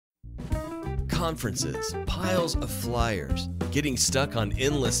conferences, piles of flyers, getting stuck on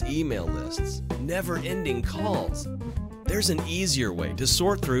endless email lists, never-ending calls. There's an easier way to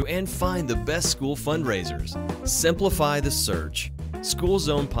sort through and find the best school fundraisers. Simplify the search. School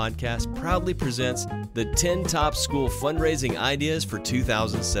Zone Podcast proudly presents the 10 top school fundraising ideas for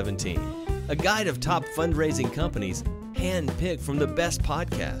 2017. A guide of top fundraising companies hand-picked from the best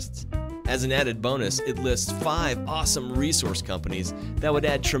podcasts. As an added bonus, it lists 5 awesome resource companies that would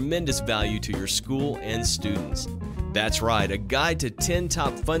add tremendous value to your school and students. That's right, a guide to 10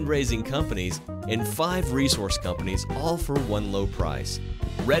 top fundraising companies and 5 resource companies, all for one low price.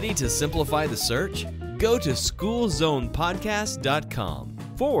 Ready to simplify the search? Go to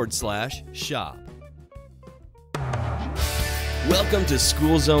schoolzonepodcast.com/shop. Welcome to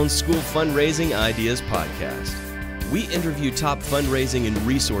School Zone's School Fundraising Ideas Podcast. We interview top fundraising and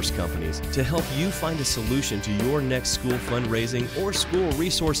resource companies to help you find a solution to your next school fundraising or school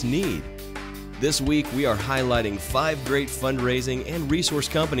resource need. This week, we are highlighting 5 great fundraising and resource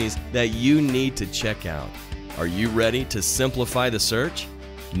companies that you need to check out. Are you ready to simplify the search?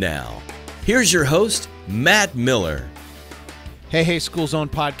 Now, here's your host, Matt Miller. Hey, School Zone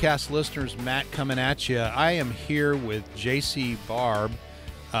Podcast listeners, Matt coming at you. I am here with JC Barb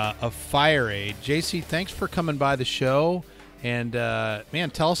of FireAde. JC, thanks for coming by the show. And,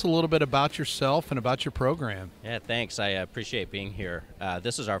 man, tell us a little bit about yourself and about your program. Yeah, thanks. I appreciate being here.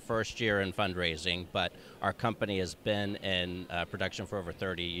 This is our first year in fundraising, but our company has been in production for over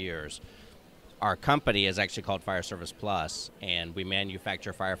 30 years. Our company is actually called Fire Service Plus, and we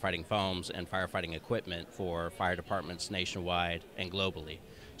manufacture firefighting foams and firefighting equipment for fire departments nationwide and globally.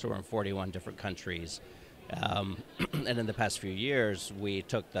 So we're in 41 different countries. And in the past few years, we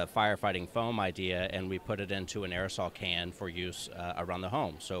took the firefighting foam idea and we put it into an aerosol can for use around the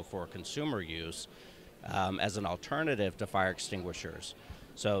home. So for consumer use, as an alternative to fire extinguishers.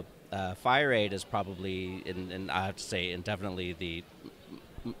 So FireAde is probably, and I have to say, indefinitely the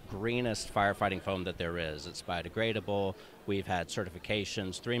greenest firefighting foam that there is. It's biodegradable. We've had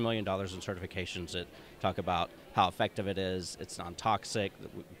certifications, $3 million in certifications that talk about how effective it is. It's non-toxic,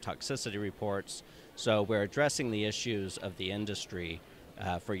 toxicity reports. So we're addressing the issues of the industry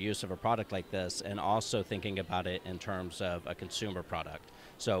for use of a product like this, and also thinking about it in terms of a consumer product.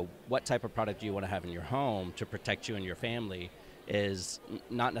 So what type of product do you want to have in your home to protect you and your family is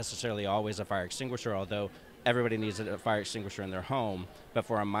not necessarily always a fire extinguisher, although everybody needs a fire extinguisher in their home. But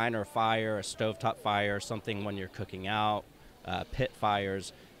for a minor fire, a stovetop fire, something when you're cooking out, pit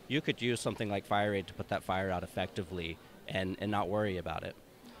fires, you could use something like FireAde to put that fire out effectively and not worry about it.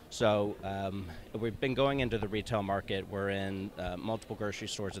 So we've been going into the retail market. We're in multiple grocery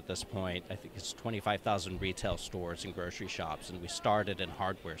stores at this point. I think it's 25,000 retail stores and grocery shops, and we started in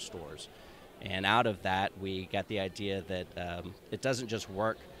hardware stores. And out of that, we got the idea that it doesn't just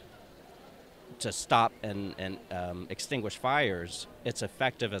work to stop and extinguish fires. It's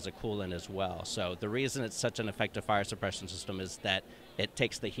effective as a coolant as well. So the reason it's such an effective fire suppression system is that it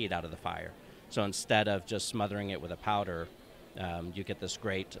takes the heat out of the fire. So instead of just smothering it with a powder, you get this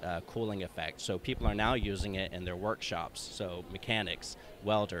great cooling effect. So people are now using it in their workshops. So mechanics,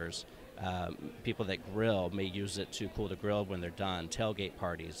 welders, people that grill may use it to cool the grill when they're done, tailgate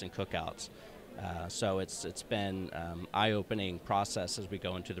parties and cookouts. So it's been eye-opening process as we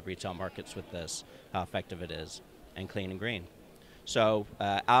go into the retail markets with this, how effective it is, and clean and green. So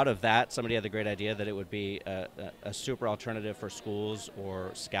out of that, somebody had the great idea that it would be a super alternative for schools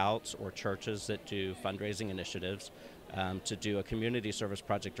or scouts or churches that do fundraising initiatives to do a community service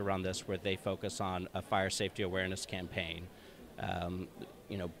project around this, where they focus on a fire safety awareness campaign,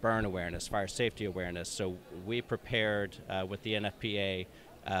 burn awareness, fire safety awareness. So we prepared with the NFPA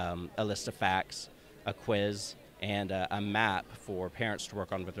a list of facts, a quiz, and a map for parents to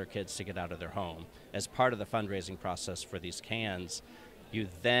work on with their kids to get out of their home. As part of the fundraising process for these cans, you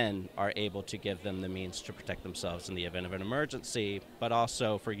then are able to give them the means to protect themselves in the event of an emergency, but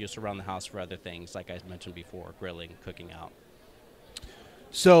also for use around the house for other things, like I mentioned before, grilling, cooking out.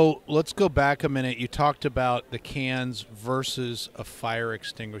 So let's go back a minute. You talked about the cans versus a fire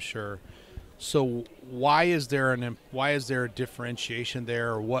extinguisher. So why is there a differentiation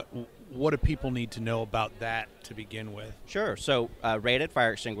there, or what do people need to know about that to begin with? Sure. So rated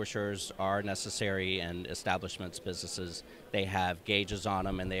fire extinguishers are necessary in establishments, businesses. They have gauges on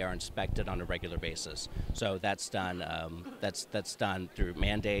them, and they are inspected on a regular basis. So that's done. That's done through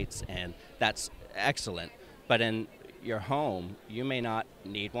mandates, and that's excellent. But in your home, you may not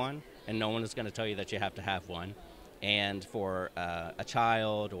need one, and no one is going to tell you that you have to have one. And for a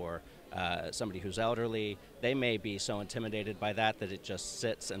child or somebody who's elderly, they may be so intimidated by that it just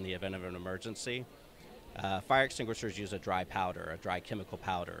sits in the event of an emergency. Fire extinguishers use a dry powder, a dry chemical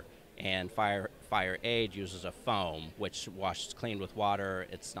powder, And FireAde uses a foam, which washes clean with water.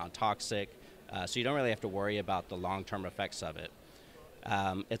 It's non-toxic, so you don't really have to worry about the long-term effects of it.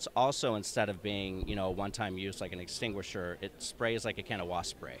 It's also, instead of being, a one-time use like an extinguisher, it sprays like a can of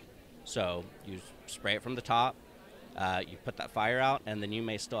wasp spray. So you spray it from the top, you put that fire out, and then you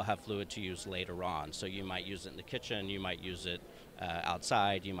may still have fluid to use later on. So you might use it in the kitchen, you might use it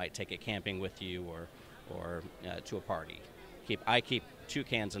outside, you might take it camping with you or to a party. I keep 2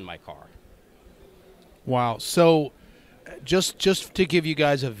 cans in my car. Wow. So just to give you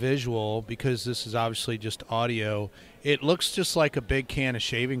guys a visual, because this is obviously just audio, it looks just like a big can of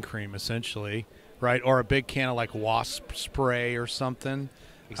shaving cream, essentially, right? Or a big can of like wasp spray or something.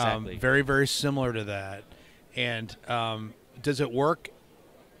 Exactly. Very, very similar to that. And does it work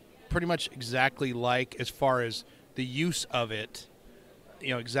pretty much exactly like, as far as the use of it,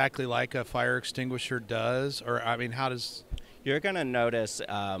 exactly like a fire extinguisher does? Or, I mean, how does... You're going to notice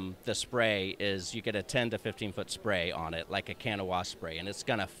the spray is, you get a 10 to 15 foot spray on it, like a can of wasp spray, and it's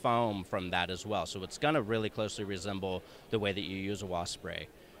going to foam from that as well. So it's going to really closely resemble the way that you use a wasp spray.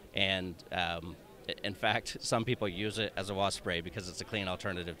 And in fact, some people use it as a wasp spray because it's a clean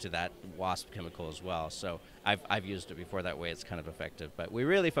alternative to that wasp chemical as well. So I've used it before that way. It's kind of effective. But we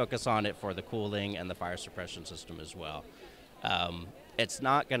really focus on it for the cooling and the fire suppression system as well. It's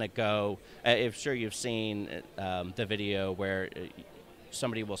not going to go, I'm sure you've seen the video where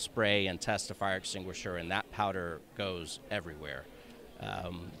somebody will spray and test a fire extinguisher and that powder goes everywhere.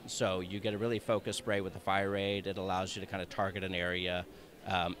 So you get a really focused spray with the FireAde. It allows you to kind of target an area.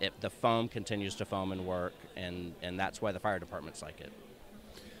 The foam continues to foam and work, and that's why the fire departments like it.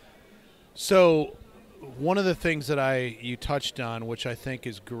 So one of the things that you touched on, which I think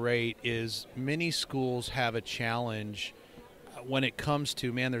is great, is many schools have a challenge when it comes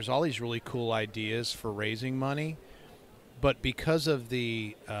to, man, there's all these really cool ideas for raising money, but because of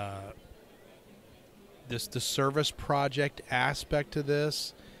the service project aspect to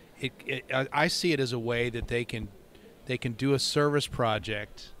this, I see it as a way that they can do a service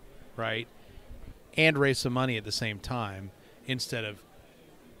project, right, and raise some money at the same time, instead of,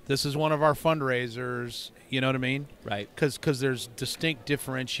 this is one of our fundraisers, you know what I mean? Right. Because there's distinct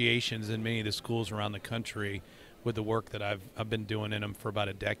differentiations in many of the schools around the country with the work that I've been doing in them for about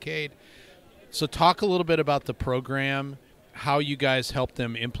a decade. So talk a little bit about the program, how you guys help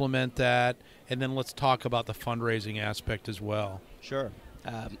them implement that, and then let's talk about the fundraising aspect as well. Sure.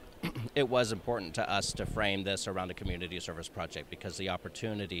 It was important to us to frame this around a community service project because the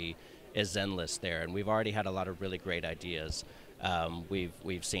opportunity is endless there, and we've already had a lot of really great ideas.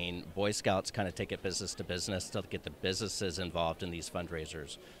 We've seen Boy Scouts kind of take it business to business to get the businesses involved in these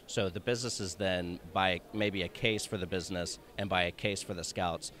fundraisers. So the businesses then buy maybe a case for the business and buy a case for the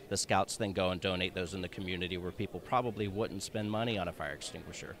Scouts. The Scouts then go and donate those in the community where people probably wouldn't spend money on a fire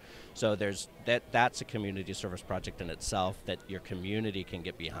extinguisher. So that's a community service project in itself that your community can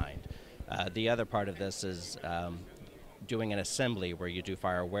get behind. The other part of this is doing an assembly where you do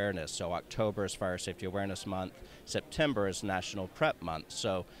fire awareness. So October is Fire Safety Awareness Month. September is National Prep Month.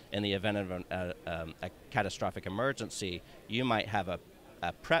 So in the event of a catastrophic emergency, you might have a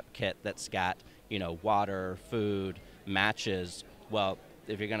prep kit that's got, water, food, matches. Well,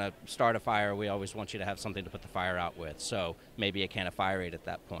 if you're going to start a fire, we always want you to have something to put the fire out with. So maybe a can of FireAde at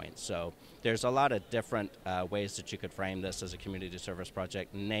that point. So there's a lot of different ways that you could frame this as a community service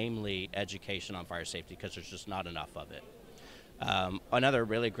project, namely education on fire safety, because there's just not enough of it. Another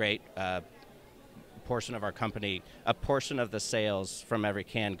really great portion of our company, a portion of the sales from every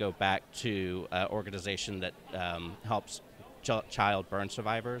can go back to an organization that helps child burn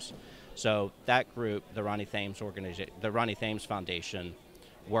survivors. So that group, the Ronnie Thames Foundation,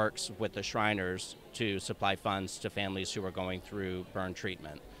 works with the Shriners to supply funds to families who are going through burn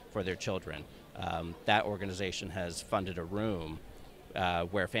treatment for their children. That organization has funded a room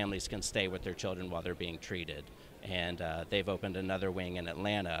where families can stay with their children while they're being treated. And they've opened another wing in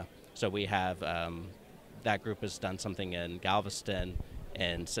Atlanta. So we have, that group has done something in Galveston,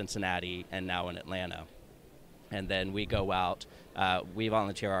 in Cincinnati, and now in Atlanta. And then we go out, we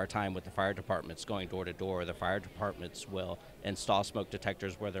volunteer our time with the fire departments going door to door. The fire departments will install smoke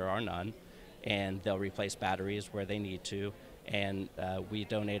detectors where there are none, and they'll replace batteries where they need to, and we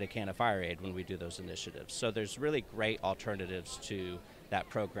donate a can of FireAde when we do those initiatives. So there's really great alternatives to that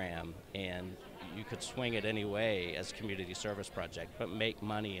program, and you could swing it any way as a community service project, but make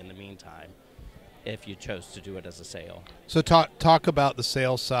money in the meantime if you chose to do it as a sale. So talk about the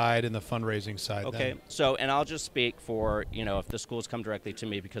sales side and the fundraising side. Okay, then. So, and I'll just speak for, if the schools come directly to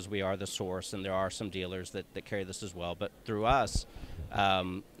me, because we are the source, and there are some dealers that carry this as well, but through us,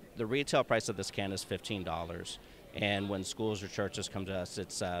 the retail price of this can is $15. And when schools or churches come to us,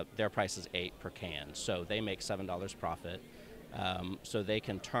 it's their price is $8 per can. So they make $7 profit. So they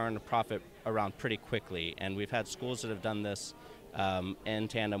can turn a profit around pretty quickly. And we've had schools that have done this in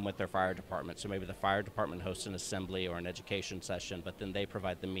tandem with their fire department. So maybe the fire department hosts an assembly or an education session, but then they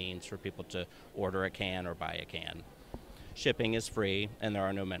provide the means for people to order a can or buy a can. Shipping is free, and there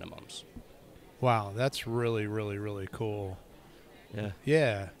are no minimums. Wow, that's really, really, really cool. Yeah.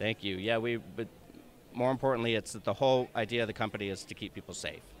 Yeah. Thank you. Yeah, but more importantly, it's that the whole idea of the company is to keep people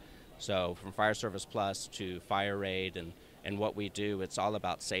safe. So from Fire Service Plus to FireAde and what we do, it's all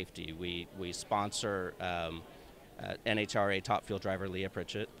about safety. We sponsor NHRA top fuel driver Leah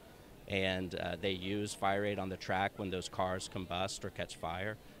Pritchett, and they use FireAde on the track when those cars combust or catch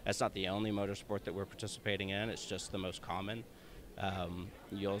fire. That's not the only motorsport that we're participating in. It's just the most common.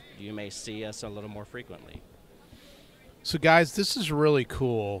 You may see us a little more frequently. So guys, this is really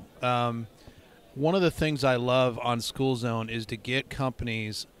cool. One of the things I love on School Zone is to get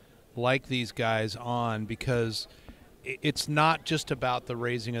companies like these guys on, because it's not just about the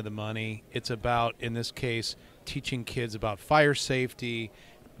raising of the money. It's about, in this case, teaching kids about fire safety,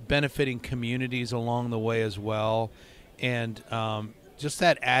 benefiting communities along the way as well, and just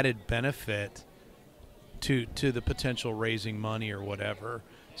that added benefit to the potential raising money or whatever.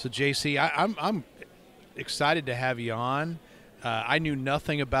 So JC, I'm excited to have you on. I knew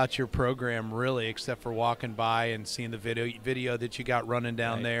nothing about your program really, except for walking by and seeing the video that you got running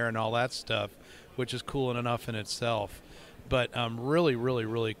down there and all that stuff, which is cool enough in itself. But really, really,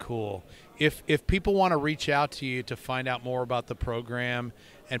 really cool. If people want to reach out to you to find out more about the program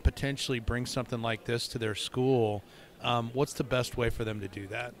and potentially bring something like this to their school, what's the best way for them to do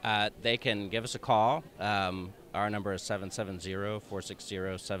that? They can give us a call. Our number is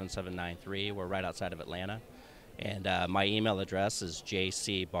 770-460-7793. We're right outside of Atlanta. And my email address is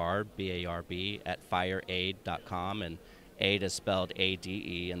JC Barb, B-A-R-B, @fireade.com. And aid is spelled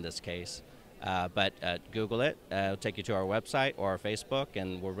A-D-E in this case. But Google it. It'll take you to our website or our Facebook,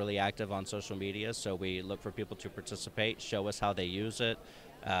 and we're really active on social media, so we look for people to participate, show us how they use it,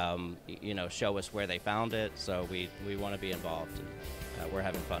 show us where they found it. So we want to be involved, and we're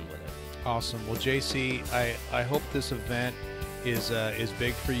having fun with it. Awesome. Well, JC, I hope this event is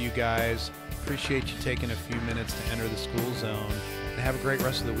big for you guys. Appreciate you taking a few minutes to enter the School Zone, and have a great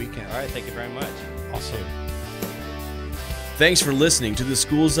rest of the weekend. All right, thank you very much. Awesome. Thanks for listening to the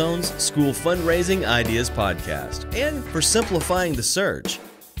School Zone's School Fundraising Ideas podcast and for simplifying the search.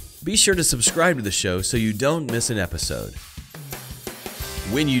 Be sure to subscribe to the show so you don't miss an episode.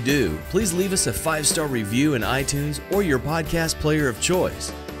 When you do, please leave us a 5-star review in iTunes or your podcast player of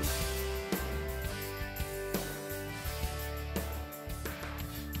choice.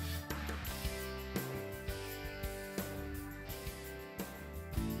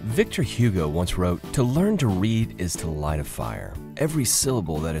 Victor Hugo once wrote, "To learn to read is to light a fire. Every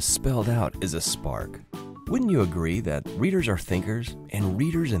syllable that is spelled out is a spark." Wouldn't you agree that readers are thinkers, and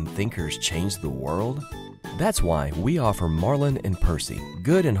readers and thinkers change the world? That's why we offer Marlin and Percy,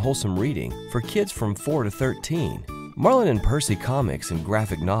 good and wholesome reading for kids from 4 to 13. Marlin and Percy comics and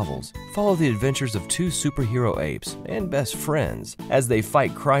graphic novels follow the adventures of 2 superhero apes and best friends as they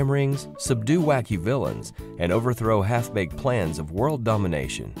fight crime rings, subdue wacky villains, and overthrow half-baked plans of world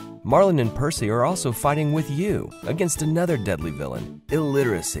domination. Marlin and Percy are also fighting with you against another deadly villain,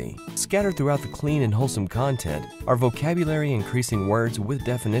 illiteracy. Scattered throughout the clean and wholesome content are vocabulary-increasing words with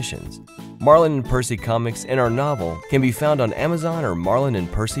definitions. Marlin and Percy comics and our novel can be found on Amazon or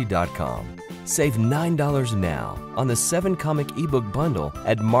marlinandpercy.com. Save $9 now on the 7-comic ebook bundle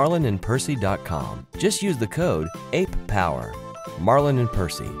at marlinandpercy.com. Just use the code APEPOWER. Marlin and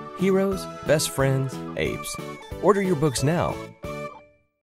Percy, heroes, best friends, apes. Order your books now